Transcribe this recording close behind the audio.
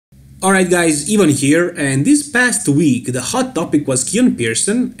Alright guys, Ivan here, and this past week the hot topic was Keone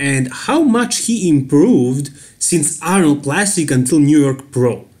Pearson and how much he improved since Arnold Classic until New York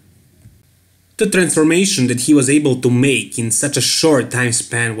Pro. The transformation that he was able to make in such a short time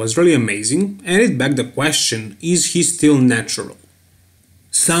span was really amazing, and it begged the question, is he still natural?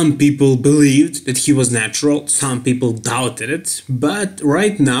 Some people believed that he was natural, some people doubted it, but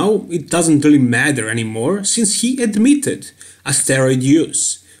right now it doesn't really matter anymore since he admitted a steroid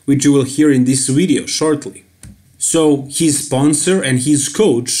use, which you will hear in this video shortly. So his sponsor and his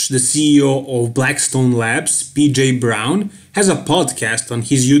coach, the CEO of Blackstone Labs, PJ Brown, has a podcast on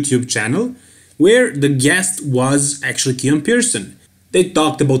his YouTube channel where the guest was actually Keone Pearson. They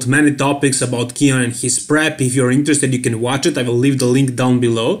talked about many topics about Keone and his prep. If you're interested, you can watch it. I will leave the link down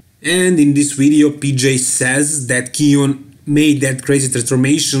below. And in this video, PJ says that Keone made that crazy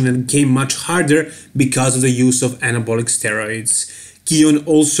transformation and became much harder because of the use of anabolic steroids. Keone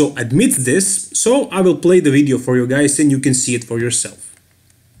also admits this, so I will play the video for you guys and you can see it for yourself.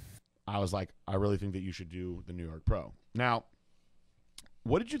 I was like, I really think that you should do the New York Pro. Now,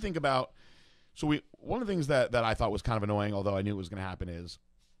 what did you think about, one of the things that I thought was kind of annoying, although I knew it was going to happen, is,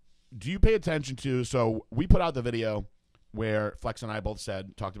 do you pay attention to, so we put out the video where Flex and I both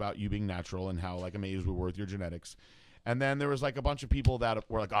talked about you being natural and how like amazed we were with your genetics. And then there was like a bunch of people that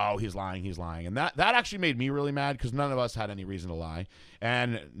were like, oh, he's lying. And that actually made me really mad because none of us had any reason to lie.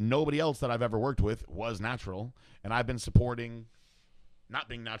 And nobody else that I've ever worked with was natural. And I've been supporting not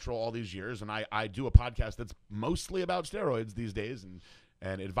being natural all these years. And I do a podcast that's mostly about steroids these days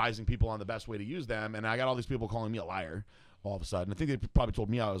and advising people on the best way to use them. And I got all these people calling me a liar all of a sudden. I think they probably told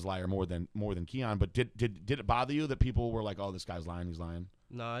me I was a liar more than Keone. But did it bother you that people were like, oh, this guy's lying, he's lying?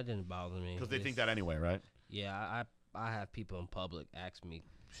 No, it didn't bother me. Because they think that anyway, right? Yeah, I have people in public ask me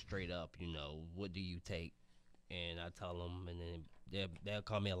straight up, what do you take? And I tell them, and then they'll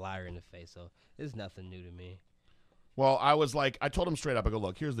call me a liar in the face. So it's nothing new to me. Well, I told them straight up, I go,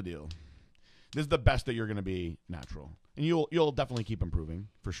 look, here's the deal. This is the best that you're going to be natural. And you'll definitely keep improving,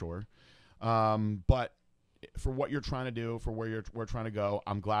 for sure. But for what you're trying to do, for where we're trying to go,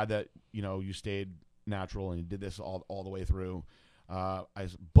 I'm glad that, you stayed natural and you did this all the way through.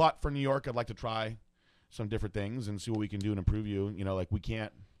 But for New York, I'd like to try some different things and see what we can do and improve you. We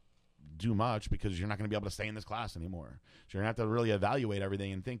can't do much because you're not going to be able to stay in this class anymore. So you're going to have to really evaluate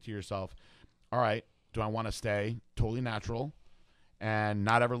everything and think to yourself, all right, do I want to stay totally natural and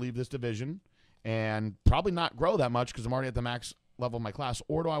not ever leave this division and probably not grow that much because I'm already at the max level of my class,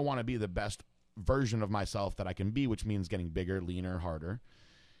 or do I want to be the best version of myself that I can be, which means getting bigger, leaner, harder?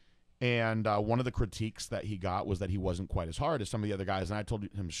 And one of the critiques that he got was that he wasn't quite as hard as some of the other guys. And I told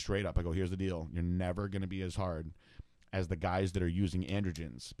him straight up, I go, here's the deal. You're never going to be as hard as the guys that are using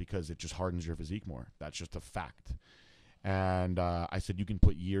androgens because it just hardens your physique more. That's just a fact. And I said, you can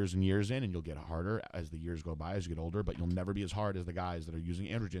put years and years in and you'll get harder as the years go by, as you get older, but you'll never be as hard as the guys that are using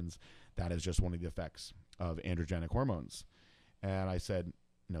androgens. That is just one of the effects of androgenic hormones. And I said,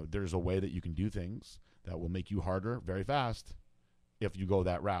 there's a way that you can do things that will make you harder very fast if you go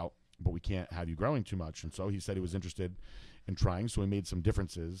that route. But we can't have you growing too much. And so he said he was interested in trying. So he made some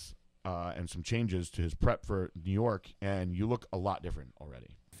differences and some changes to his prep for New York. And you look a lot different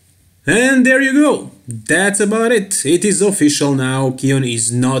already. And there you go. That's about it. It is official now. Keone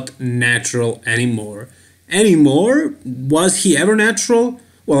is not natural anymore. Was he ever natural?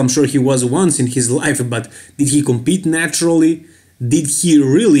 Well, I'm sure he was once in his life, but did he compete naturally? Did he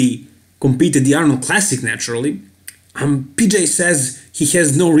really compete at the Arnold Classic naturally? PJ says he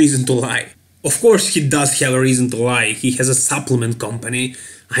has no reason to lie. Of course he does have a reason to lie. He has a supplement company.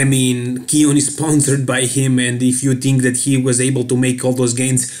 I mean, Keone is sponsored by him, and if you think that he was able to make all those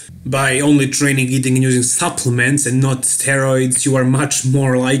gains by only training, eating and using supplements and not steroids, you are much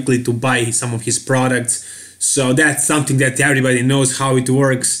more likely to buy some of his products. So that's something that everybody knows how it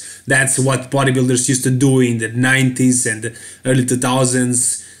works. That's what bodybuilders used to do in the 90s and early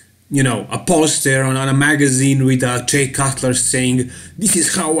 2000s. A poster on a magazine with a Jay Cutler saying, this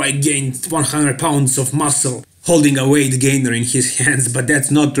is how I gained 100 pounds of muscle, holding a weight gainer in his hands, but that's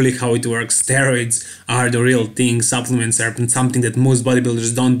not really how it works. Steroids are the real thing. Supplements are something that most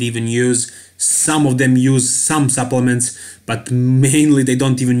bodybuilders don't even use. Some of them use some supplements, but mainly they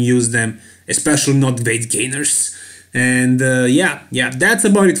don't even use them, especially not weight gainers. And yeah, that's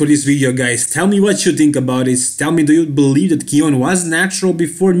about it for this video, guys. Tell me what you think about it. Tell me, do you believe that Keone was natural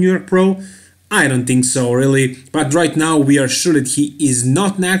before New York Pro? I don't think so, really. But right now we are sure that he is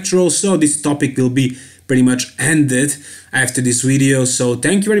not natural, so this topic will be pretty much ended after this video. So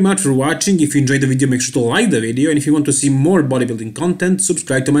thank you very much for watching. If you enjoyed the video, make sure to like the video, and if you want to see more bodybuilding content,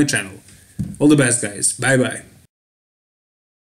 subscribe to my channel. All the best, guys. Bye bye.